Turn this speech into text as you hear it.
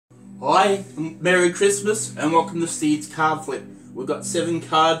Hi, Merry Christmas and welcome to Steed's Card Flip. We've got 7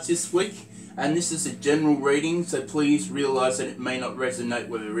 cards this week and this is a general reading, so please realise that it may not resonate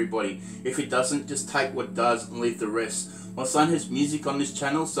with everybody. If it doesn't, just take what does and leave the rest. My son has music on this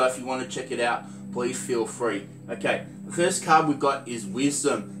channel, so if you want to check it out, please feel free. Okay, the first card we've got is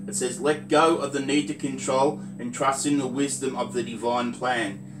Wisdom. It says, let go of the need to control and trust in the wisdom of the divine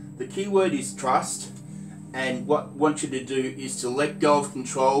plan. The key word is trust. And what I want you to do is to let go of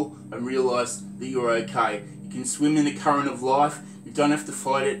control and realise that you're okay. You can swim in the current of life. You don't have to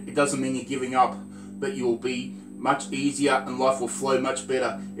fight it. It doesn't mean you're giving up, but you'll be much easier and life will flow much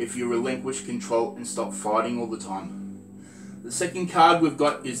better if you relinquish control and stop fighting all the time. The second card we've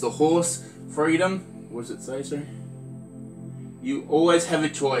got is the Horse. Freedom. What does it say, sir? You always have a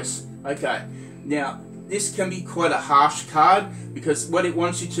choice. Okay. Now, this can be quite a harsh card because what it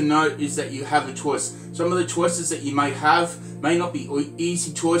wants you to know is that you have a choice. Some of the choices that you may have may not be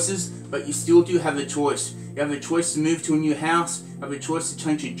easy choices, but you still do have a choice. You have a choice to move to a new house, you have a choice to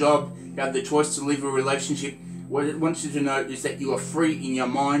change your job, you have the choice to leave a relationship. What it wants you to know is that you are free in your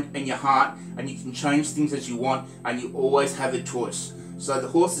mind and your heart, and you can change things as you want, and you always have a choice. So the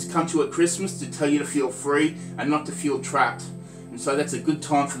Horse has come to you at Christmas to tell you to feel free and not to feel trapped. And so that's a good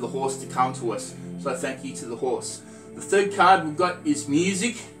time for the Horse to come to us. So thank you to the Horse. The third card we've got is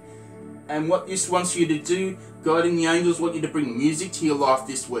Music. And what this wants you to do, guiding the angels want you to bring music to your life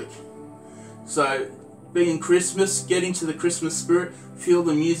this week. So being Christmas, get into the Christmas spirit, feel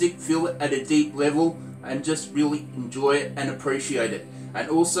the music, feel it at a deep level, and just really enjoy it and appreciate it. And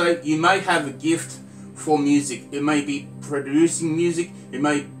also, you may have a gift for music. It may be producing music, it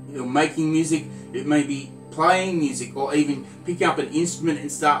may be making music, it may be playing music, or even picking up an instrument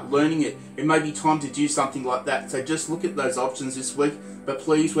and start learning it. It may be time to do something like that. So just look at those options this week, but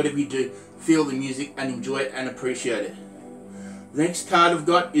please, whatever you do, feel the music and enjoy it and appreciate it. The next card I've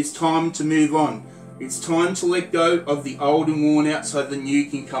got is Time to Move On. It's time to let go of the old and worn out so the new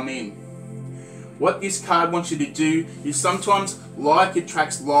can come in. What this card wants you to do is sometimes like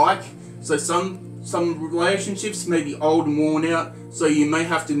attracts like. So some relationships may be old and worn out, so you may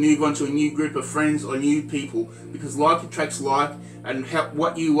have to move on to a new group of friends or new people, because like attracts like, and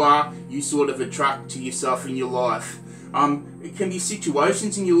what you are, you sort of attract to yourself in your life. It can be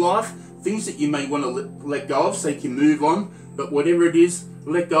situations in your life, things that you may want to let go of so you can move on, but whatever it is,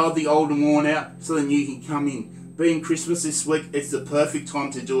 let go of the old and worn out so the new can come in. Being Christmas this week, it's the perfect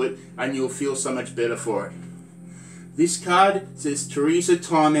time to do it, and you'll feel so much better for it. This card says Teresa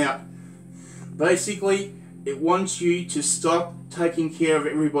Time Out. Basically, it wants you to stop taking care of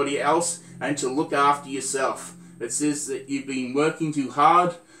everybody else and to look after yourself. It says that you've been working too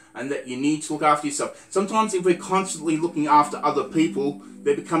hard and that you need to look after yourself. Sometimes if we're constantly looking after other people,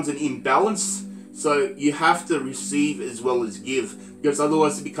 there becomes an imbalance. So you have to receive as well as give, because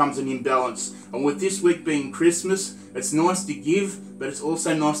otherwise it becomes an imbalance. And with this week being Christmas, it's nice to give, but it's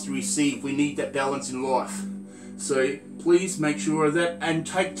also nice to receive. We need that balance in life. So please make sure of that, and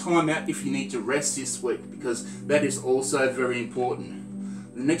take time out if you need to rest this week, because that is also very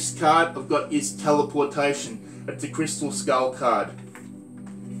important. The next card I've got is Teleportation. It's a Crystal Skull card.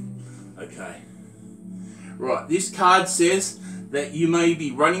 Okay. Right, this card says that you may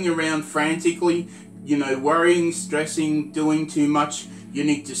be running around frantically, worrying, stressing, doing too much. You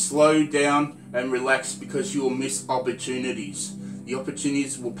need to slow down and relax, because you will miss opportunities. The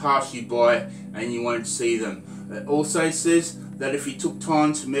opportunities will pass you by and you won't see them. It also says that if you took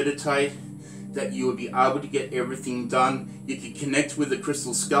time to meditate, that you would be able to get everything done. You could connect with the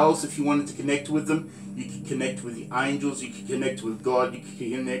crystal skulls if you wanted to connect with them. You could connect with the angels, you could connect with God, you could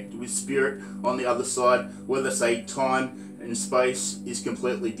connect with spirit on the other side, where they say time and space is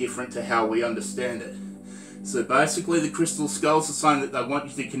completely different to how we understand it. So basically the crystal skulls are saying that they want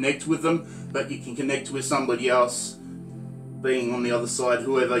you to connect with them, but you can connect with somebody else being on the other side,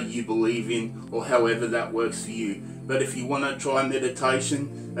 whoever you believe in, or however that works for you. But if you want to try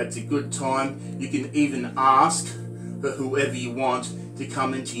meditation, that's a good time. You can even ask for whoever you want to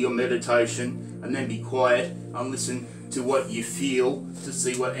come into your meditation, and then be quiet and listen to what you feel, to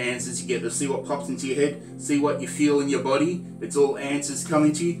see what answers you get, to see what pops into your head, see what you feel in your body. It's all answers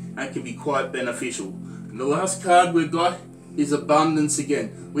coming to you, and it can be quite beneficial. And the last card we've got is Abundance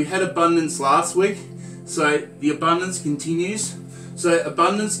again. We had Abundance last week, so the abundance continues. So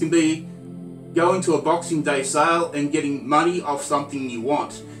abundance can be going to a Boxing Day sale and getting money off something you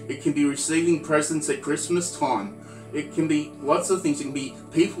want. It can be receiving presents at Christmas time. It can be lots of things. It can be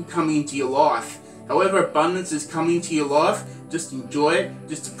people coming into your life. However abundance is coming into your life, just enjoy it,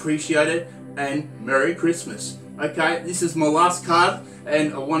 just appreciate it, and Merry Christmas. Okay, this is my last card,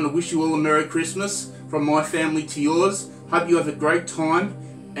 and I want to wish you all a Merry Christmas from my family to yours. Hope you have a great time.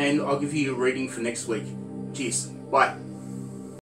 and I'll give you a reading for next week. Cheers. Bye.